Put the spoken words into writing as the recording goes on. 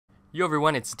Yo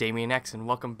everyone, it's Damien X, and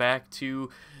welcome back to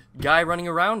Guy Running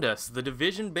Around Us, the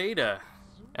Division Beta,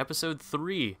 Episode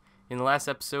 3. In the last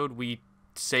episode, we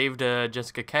saved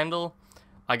Jessica Kendall.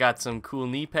 I got some cool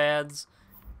knee pads,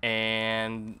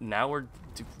 and now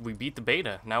we beat the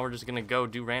beta. Now we're just gonna go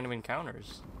do random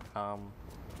encounters. I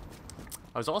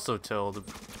was also told,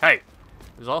 I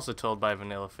was also told by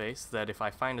Vanilla Face that if I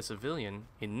find a civilian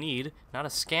in need, not a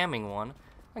scamming one,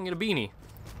 I can get a beanie.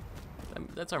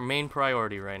 That's our main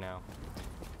priority right now.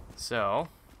 So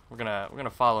we're gonna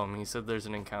follow him. He said there's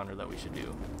an encounter that we should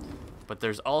do, but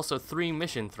there's also 3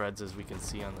 mission threads, as we can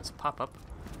see on this pop-up,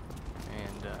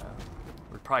 and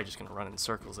we're probably just gonna run in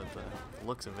circles at the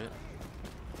looks of it.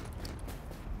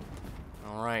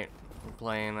 All right, we're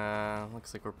playing.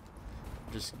 Looks like we're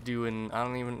just doing. I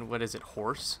don't even. What is it?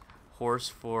 Horse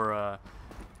for.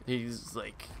 He's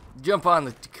like jump on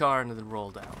the car and then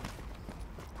roll down.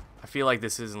 I feel like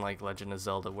this isn't like Legend of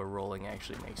Zelda where rolling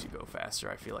actually makes you go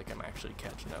faster. I feel like I'm actually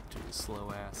catching up to his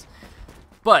slow ass.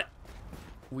 But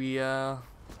this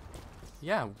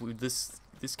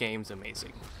game's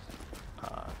amazing.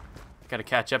 Gotta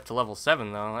catch up to level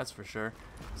 7 though, that's for sure.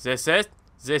 Is this it?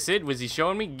 Is this it? Was he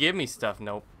showing me? Give me stuff.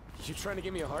 Nope. You trying to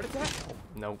give me a heart attack?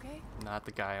 Nope. Okay. Not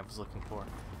the guy I was looking for.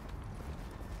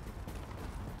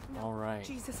 No, all right.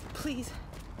 Jesus, please.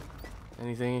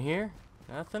 Anything in here?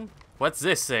 Nothing? What's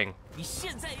this thing?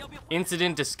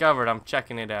 Incident discovered. I'm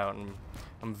checking it out, and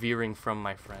I'm veering from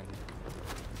my friend.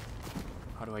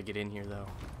 How do I get in here, though?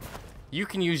 You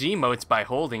can use emotes by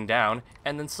holding down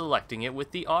and then selecting it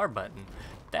with the R button.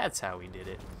 That's how we did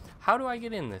it. How do I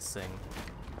get in this thing?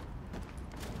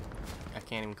 I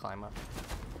can't even climb up.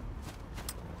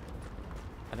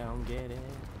 I don't get it.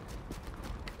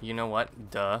 You know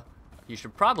what? Duh. You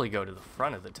should probably go to the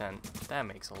front of the tent. That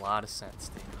makes a lot of sense,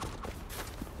 dude.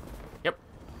 Yep.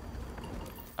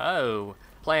 Oh,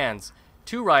 plans.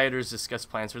 2 rioters discuss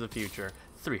plans for the future.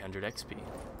 300 XP.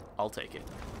 I'll take it.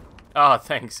 Oh,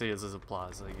 thanks. This is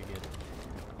applause. Like you get it.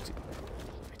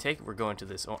 I take it we're going to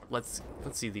this. Let's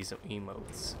see these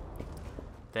emotes.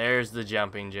 There's the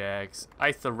jumping jacks.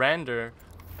 I surrender.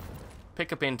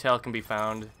 Pickup intel can be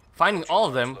found. Finding all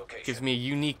of them gives me a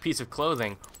unique piece of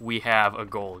clothing. We have a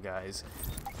goal, guys.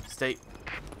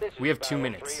 We have 2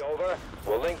 minutes.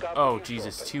 Oh,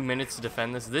 Jesus, 2 minutes to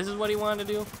defend this. This is what he wanted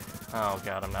to do? Oh,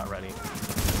 God, I'm not ready.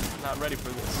 Not ready for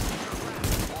this.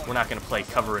 We're not going to play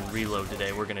cover and reload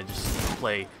today. We're going to just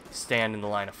play stand in the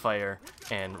line of fire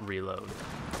and reload.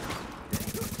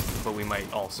 But we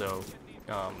might also,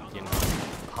 you know,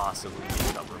 possibly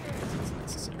get cover because it's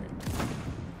necessary.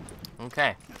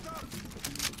 Okay.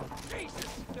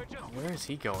 Where is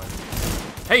he going?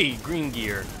 Hey, green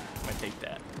gear. I'm going to take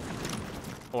that.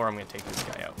 Or I'm going to take this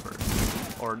guy out first.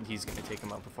 Or he's going to take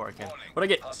him out before I can. What'd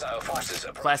I get?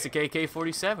 Classic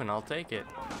AK-47. I'll take it.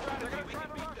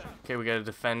 Okay, we got to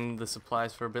defend the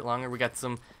supplies for a bit longer. We got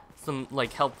some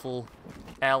like helpful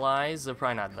allies. They're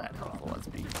probably not that helpful. Let's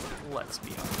be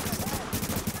honest.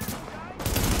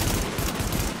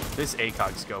 This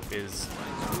ACOG scope is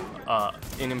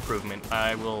an improvement.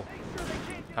 I will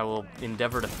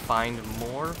endeavor to find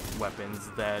more weapons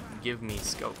that give me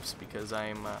scopes because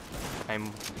I'm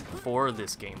for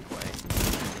this gameplay.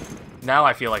 Now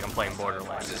I feel like I'm playing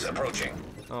Borderlands.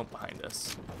 Oh, behind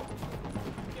us.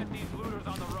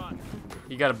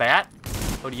 You got a bat?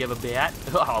 Oh, do you have a bat?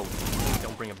 Oh,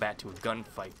 don't bring a bat to a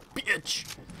gunfight, bitch.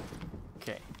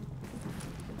 Okay.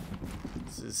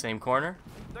 This is the same corner.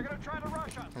 They're gonna try to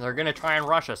rush us. They're gonna try and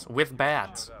rush us with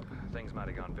bats. Things might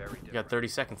have gone very different. You got 30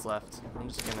 seconds left. I'm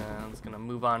just gonna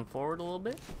move on forward a little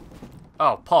bit.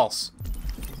 Oh, pulse.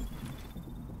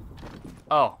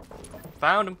 Oh,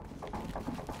 found him.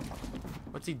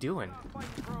 What's he doing?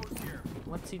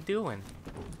 What's he doing?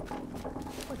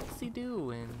 What's he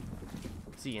doing?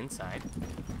 Is he inside?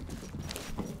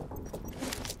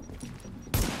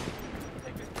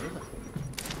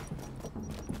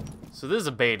 So this is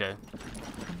a beta.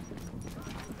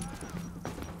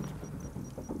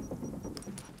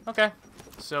 Okay,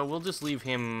 so we'll just leave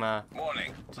him to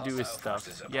do his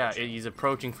stuff. Yeah, he's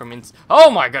approaching from Oh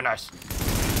my goodness!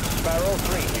 Barrel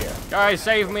 3 here. Guys,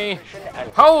 save me!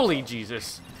 Holy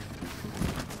Jesus!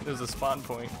 There's a spawn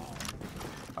point.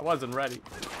 I wasn't ready.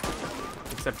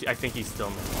 Except I think he's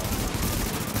still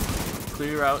missing.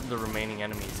 Clear out the remaining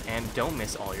enemies and don't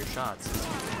miss all your shots.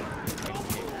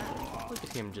 Look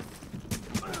at him just.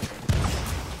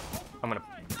 I'm gonna.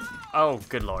 Oh,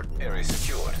 good lord. Area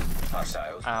secured.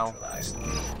 Hostiles Ow. neutralized.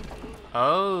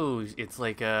 Oh, it's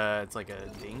like a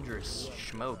dangerous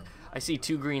smoke. I see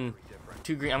two green.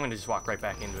 I'm gonna just walk right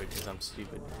back into it because I'm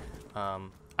stupid.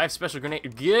 I have special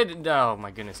grenade. Good. Oh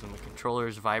my goodness, and the controller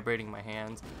is vibrating my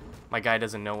hands. My guy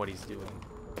doesn't know what he's doing.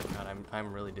 God,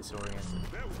 I'm really disoriented.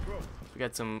 We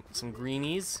got some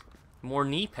greenies, more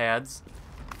knee pads,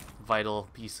 vital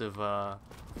piece of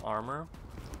armor,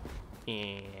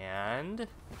 and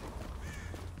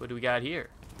what do we got here?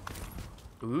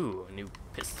 Ooh, a new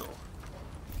pistol.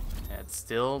 That's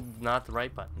still not the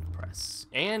right button to press.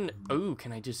 And ooh,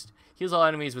 can I just heals all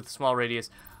enemies with a small radius?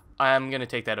 I'm gonna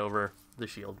take that over the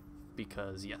shield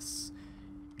because yes.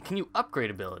 Can you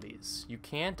upgrade abilities? You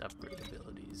can't upgrade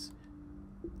abilities.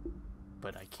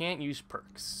 But I can't use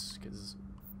perks because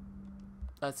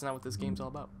that's not what this game's all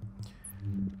about.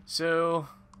 So,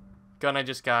 gun I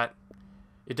just got.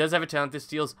 It does have a talent. This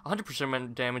deals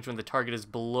 100% damage when the target is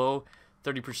below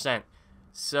 30%.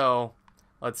 So,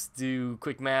 let's do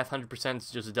quick math. 100%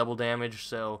 is just a double damage.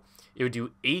 So, it would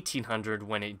do 1800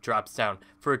 when it drops down.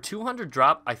 For a 200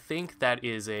 drop, I think that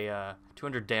is a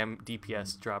 200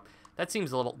 DPS drop. That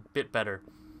seems a little bit better.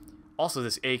 Also,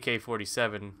 this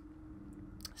AK-47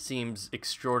 seems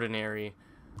extraordinary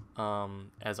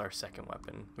as our second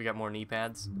weapon. We got more knee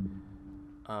pads.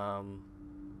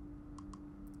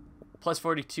 Plus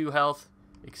 42 health,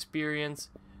 experience.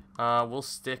 We'll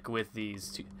stick with these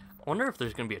two. I wonder if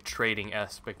there's going to be a trading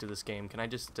aspect to this game. Can I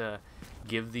just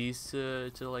give these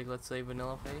to like, let's say,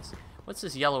 Vanilla Face? What's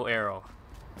this yellow arrow?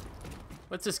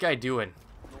 What's this guy doing?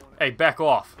 Hey, back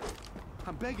off.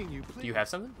 I'm begging you, please. Do you have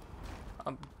something?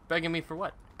 Begging me for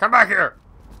what? Come back here!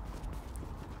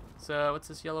 So, what's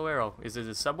this yellow arrow? Is it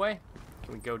a subway?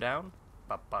 Can we go down?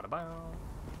 Ba-ba-da-bow.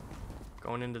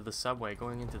 Going into the subway,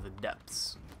 going into the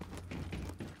depths.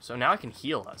 So now I can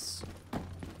heal us.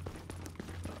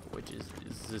 Which is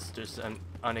this just an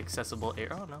inaccessible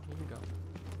area? Oh, no, you can go.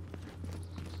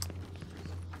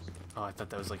 Oh, I thought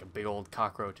that was like a big old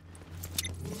cockroach.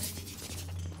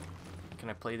 Can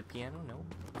I play the piano? No.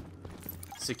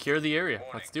 Secure the area.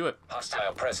 Warning. Let's do it.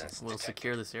 Hostile presence. We'll detected.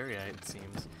 secure this area, it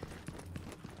seems.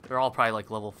 They're all probably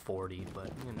like level 40,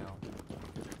 but you know.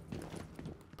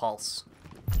 Pulse.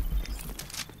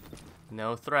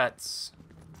 No threats.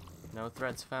 No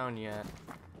threats found yet.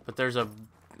 But there's a...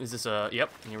 Is this a...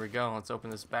 Yep, here we go. Let's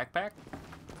open this backpack.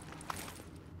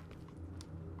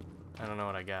 I don't know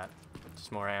what I got.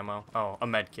 Just more ammo. Oh, a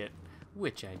med kit.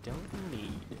 Which I don't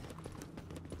need.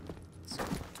 So,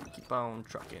 keep on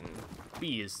trucking.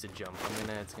 B is to jump.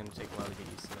 It's gonna take a while to get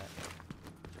used to that.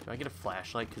 Do I get a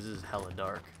flashlight? Because this is hella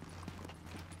dark.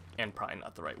 And probably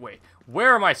not the right way.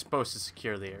 Where am I supposed to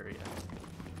secure the area?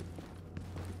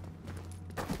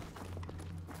 Do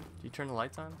you turn the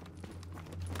lights on?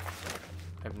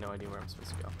 I have no idea where I'm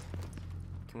supposed to go.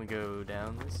 Can we go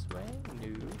down this way?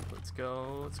 No. Let's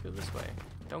go this way.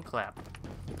 Don't clap.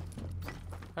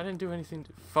 I didn't do anything.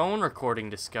 Phone recording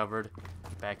discovered.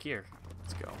 Back here.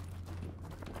 Let's go.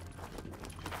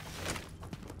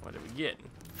 What did we get?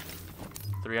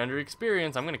 300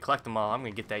 experience. I'm going to collect them all. I'm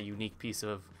going to get that unique piece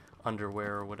of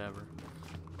underwear or whatever.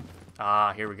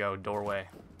 Ah, here we go. Doorway.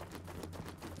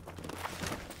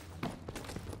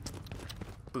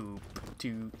 Boop.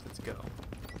 Toot. Let's go.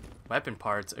 Weapon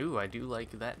parts. Ooh, I do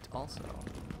like that also.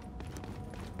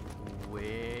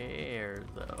 Where,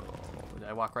 though? Did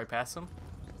I walk right past them?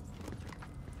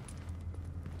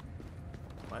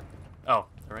 What? Oh,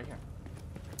 they're right here.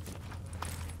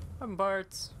 Weapon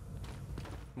parts.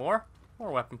 More?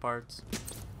 More weapon parts.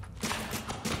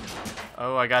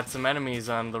 Oh, I got some enemies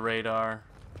on the radar.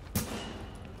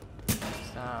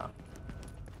 Stop.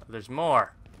 There's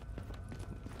more.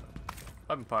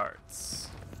 Weapon parts.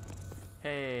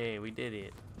 Hey, we did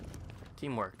it.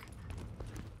 Teamwork.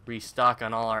 Restock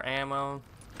on all our ammo.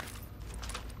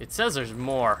 It says there's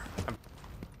more. I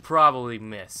probably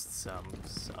missed some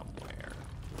somewhere.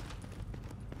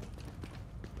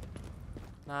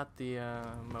 Not the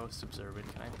most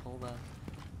observant. Can I pull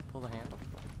the handle?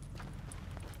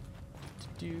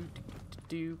 Do.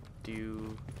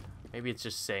 Maybe it's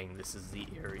just saying this is the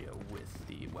area with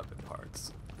the weapon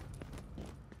parts.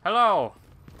 Hello.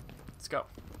 Let's go.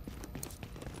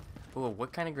 Oh,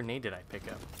 what kind of grenade did I pick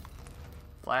up?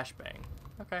 Flashbang.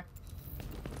 Okay.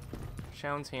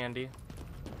 Sounds handy.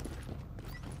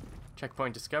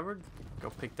 Checkpoint discovered. Go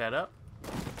pick that up.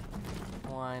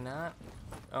 Why not?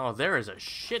 Oh, there is a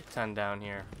shit ton down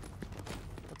here.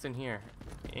 What's in here?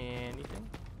 Anything?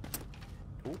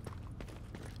 Oop.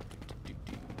 Can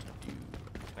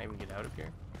I even get out of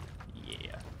here?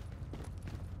 Yeah.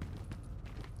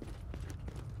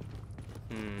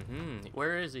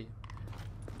 Where is he?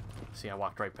 See, I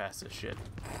walked right past this shit.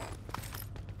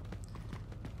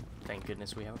 Thank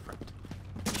goodness we have a friend.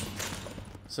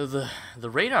 So the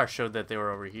radar showed that they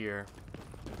were over here.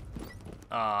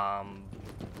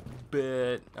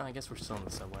 bit. Oh, I guess we're still in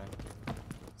the subway.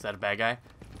 Is that a bad guy?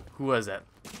 Who was that?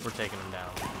 We're taking him down.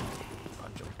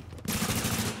 Punch him.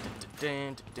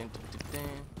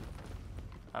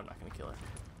 I'm not gonna kill her.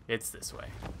 It's this way.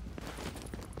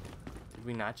 Did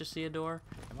we not just see a door?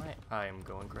 I am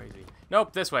going crazy.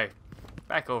 Nope, this way.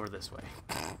 Back over this way.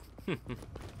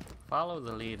 Follow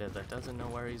the leader that doesn't know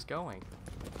where he's going.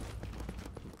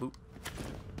 Boop.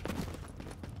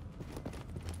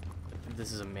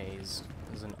 This is a maze.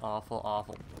 This is an awful,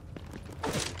 awful.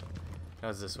 No,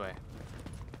 it's this way.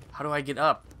 How do I get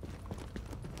up?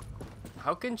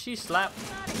 How can she slap?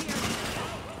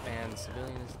 And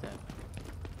civilian is dead.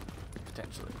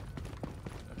 Potentially.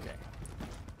 Okay.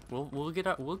 We'll get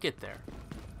up. We'll get there.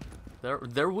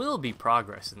 There will be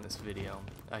progress in this video.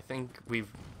 I think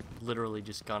we've literally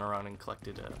just gone around and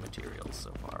collected materials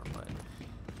so far, but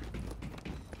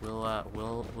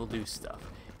we'll do stuff.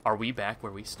 Are we back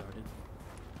where we started?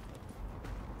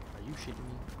 Are you shitting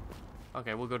me?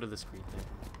 Okay, we'll go to this green thing,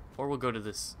 or we'll go to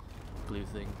this blue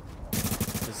thing.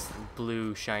 This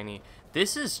blue shiny.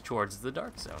 This is towards the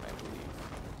dark zone, I believe.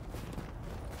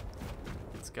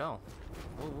 Let's go.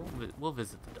 We'll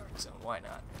visit the dark zone. Why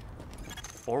not?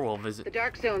 Or we'll visit. The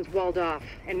dark zone's walled off,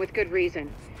 and with good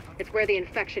reason. It's where the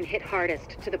infection hit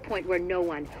hardest, to the point where no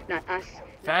one, not us,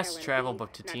 fast not travel LMD,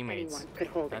 book to not teammates. anyone could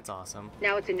hold That's it. awesome.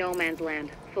 Now it's a no man's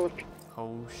land, full of.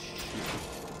 Oh shit.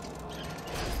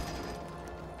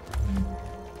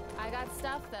 I got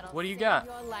stuff that'll What do you save got?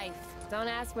 your life. Don't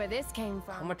ask where this came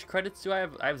from. How much credits do I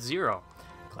have? I have 0.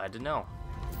 Glad to know.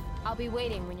 I'll be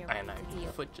waiting when you're ready And to my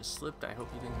deal. foot just slipped. I hope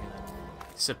you didn't hear that.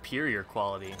 Superior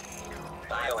quality.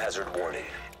 Biohazard warning.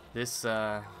 This,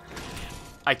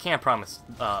 I can't promise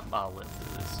I'll live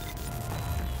through this.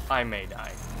 I may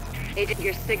die. Agent,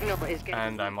 your signal is getting.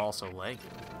 And I'm also lagging.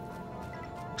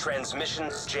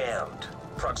 Transmissions jammed.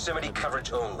 Proximity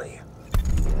coverage only.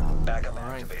 Backup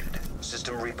Alright. activated.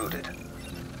 System rebooted.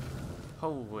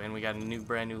 Oh, and we got a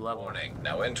brand new level. Warning.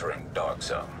 Now entering dark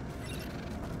zone.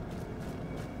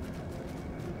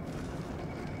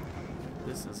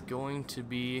 This is going to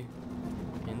be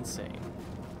insane.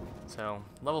 So,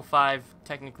 level 5,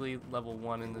 technically level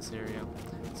 1 in this area.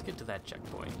 Let's get to that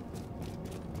checkpoint.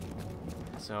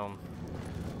 So,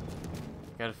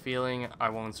 got a feeling I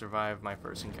won't survive my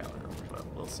first encounter, but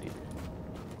we'll see.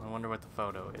 I wonder what the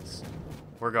photo is.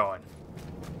 We're going.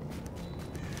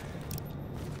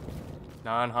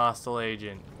 Non-hostile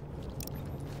agent.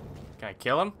 Can I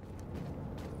kill him?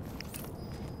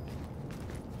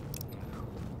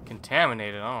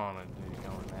 Contaminated. I don't want to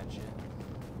go in that shit.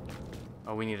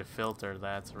 Oh, we need a filter.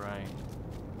 That's right.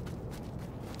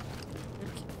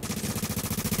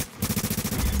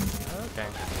 Okay.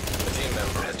 The team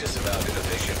member has disavowed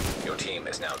innovation. Your team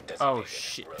is now designated. Oh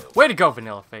shit! Way to go,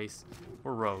 Vanilla Face.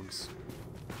 We're rogues.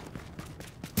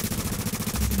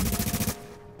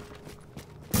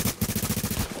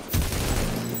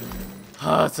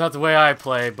 It's not the way I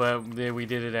play, but we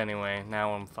did it anyway.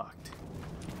 Now I'm fucked.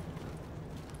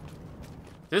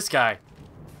 This guy.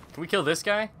 Can we kill this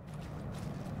guy?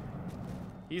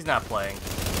 He's not playing.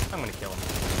 I'm gonna kill him.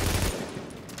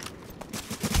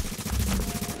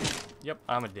 Yep,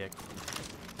 I'm a dick.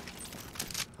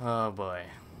 Oh boy.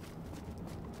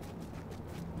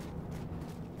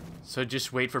 So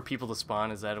just wait for people to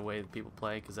spawn? Is that a way that people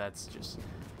play? Because that's just...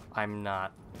 I'm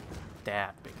not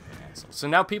that big of an asshole. So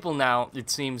now people it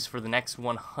seems for the next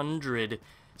 100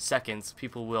 seconds,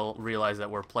 people will realize that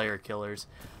we're player killers.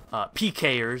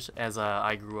 PKers, as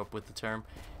I grew up with the term.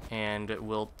 And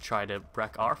will try to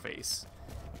wreck our face.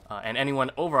 And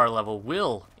anyone over our level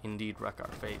will indeed wreck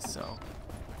our face, so...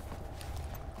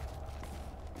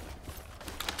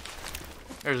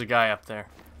 There's a guy up there.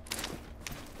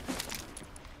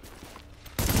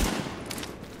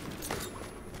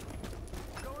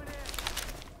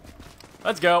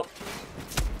 Let's go.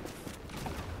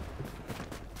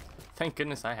 Thank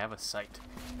goodness I have a sight.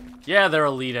 Yeah, they're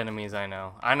elite enemies, I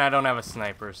know. And I don't have a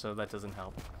sniper, so that doesn't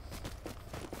help.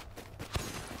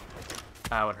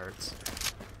 Ow, it hurts.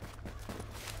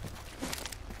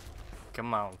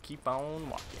 Come on, keep on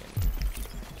walking.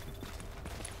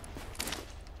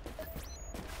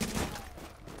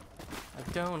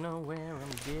 I don't know where I'm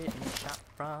getting shot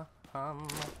from.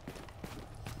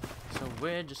 So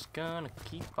we're just gonna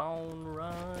keep on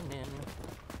running.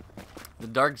 The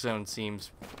Dark Zone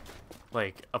seems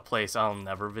like a place I'll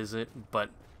never visit, but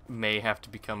may have to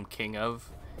become king of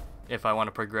if I want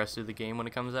to progress through the game when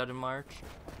it comes out in March.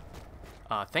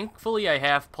 Thankfully I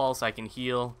have Pulse, I can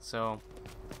heal, so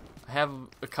I have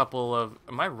a couple of...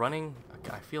 Am I running?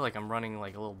 I feel like I'm running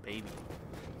like a little baby.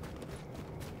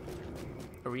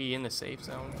 Are we in the safe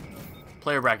zone?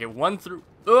 Player bracket 1 through...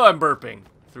 Oh, I'm burping.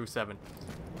 through 7.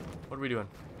 What are we doing?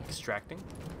 Extracting?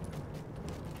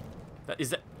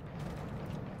 Is that...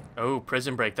 Oh,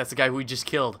 prison break. That's the guy who we just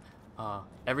killed.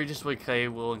 Every display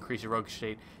will increase your rogue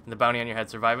state and the bounty on your head.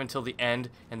 Survive until the end,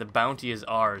 and the bounty is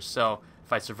ours. So,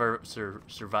 if I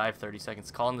survive 30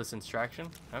 seconds, call in this instruction?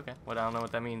 Okay, well, I don't know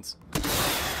what that means.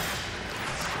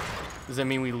 Does that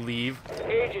mean we leave?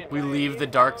 We leave the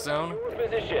dark zone?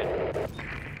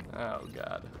 Oh,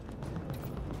 God.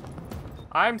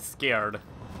 I'm scared.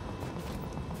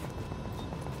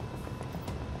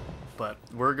 But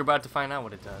we're about to find out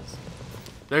what it does.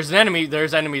 There's an enemy.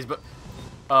 There's enemies, but...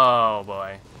 Oh,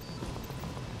 boy.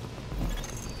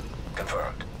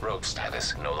 Confirmed. Rogue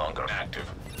status no longer active.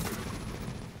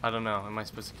 I don't know. Am I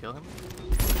supposed to kill him?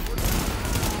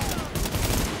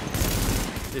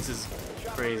 This is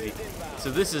crazy. So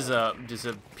this is just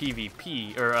a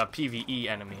PvP, or a PvE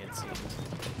enemy, it seems.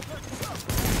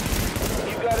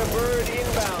 You've got a bird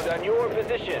inbound on your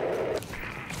position.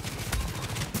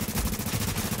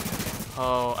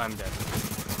 Oh, I'm dead.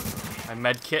 I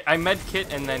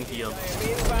medkit and then healed.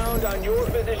 Inbound on your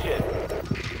position.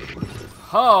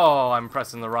 Oh, I'm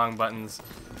pressing the wrong buttons.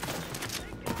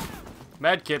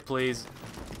 Medkit, please.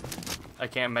 I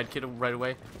can't medkit right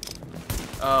away.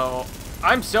 Oh,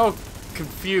 I'm so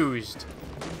confused.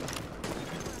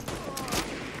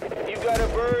 You've got a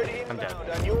bird I'm dead. inbound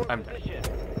on your I'm dead. position.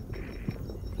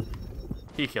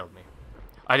 He killed me.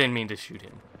 I didn't mean to shoot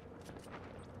him.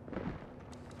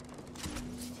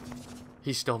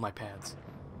 He stole my pads.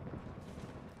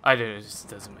 It just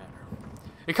doesn't matter.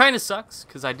 It kind of sucks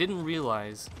because I didn't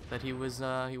realize that he was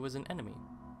an enemy.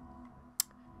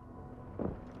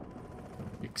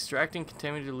 Extracting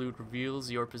contaminated loot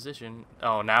reveals your position.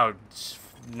 Oh, now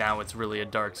it's really a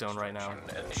dark zone right now.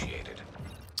 Initiated.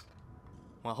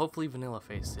 Well, hopefully Vanilla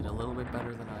Face did a little bit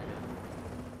better than I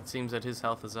did. It seems that his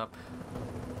health is up.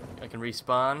 I can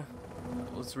respawn.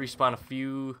 Let's respawn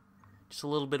just a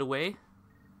little bit away.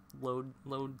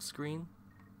 Load screen.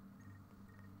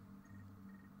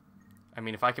 I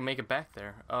mean, if I can make it back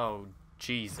there. Oh,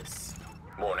 Jesus.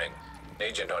 Warning.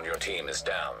 Agent on your team is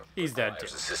down. He's dead too.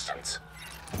 Requires assistance.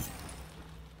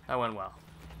 That went well.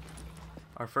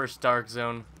 Our first dark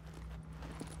zone.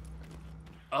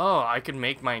 Oh, I could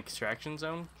make my extraction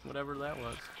zone? Whatever that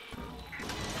was.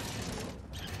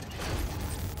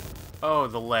 Oh,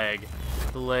 the lag.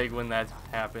 The lag when that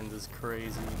happens is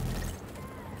crazy.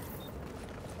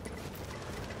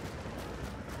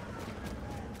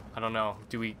 I don't know.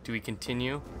 Do we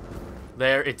continue?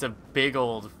 There, it's a big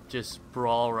old just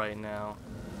brawl right now.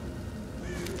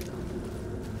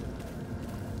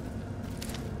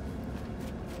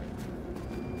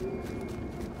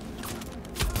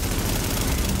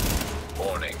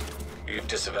 Warning. You've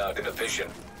disavowed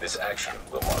inhibition. This action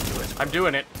will mark you as... I'm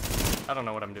doing it. I don't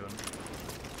know what I'm doing.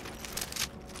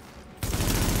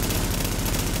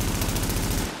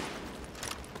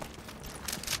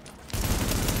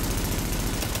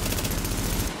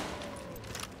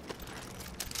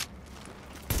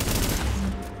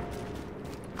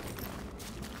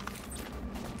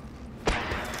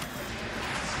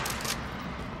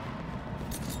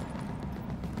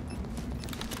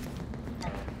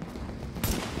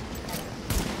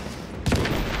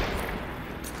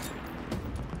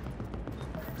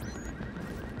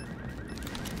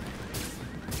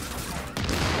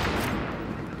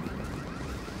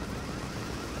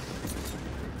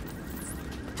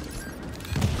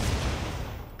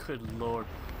 Good lord.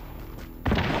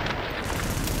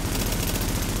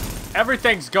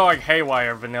 Everything's going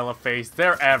haywire, Vanilla Face.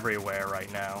 They're everywhere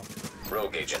right now.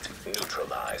 Rogue agent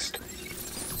neutralized.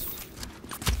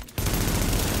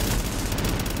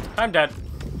 I'm dead.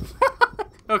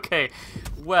 Okay,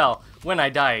 well, when I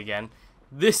die again,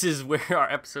 this is where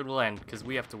our episode will end, because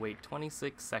we have to wait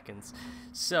 26 seconds.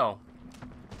 So,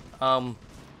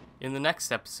 in the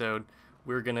next episode,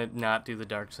 we're gonna not do the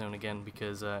Dark Zone again,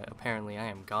 because apparently I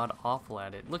am god-awful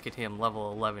at it. Look at him,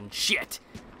 level 11. Shit!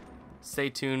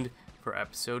 Stay tuned for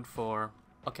episode 4.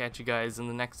 I'll catch you guys in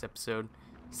the next episode.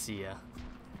 See ya.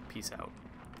 Peace out.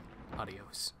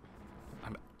 Adios.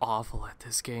 I'm awful at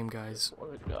this game, guys.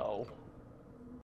 Where'd it go?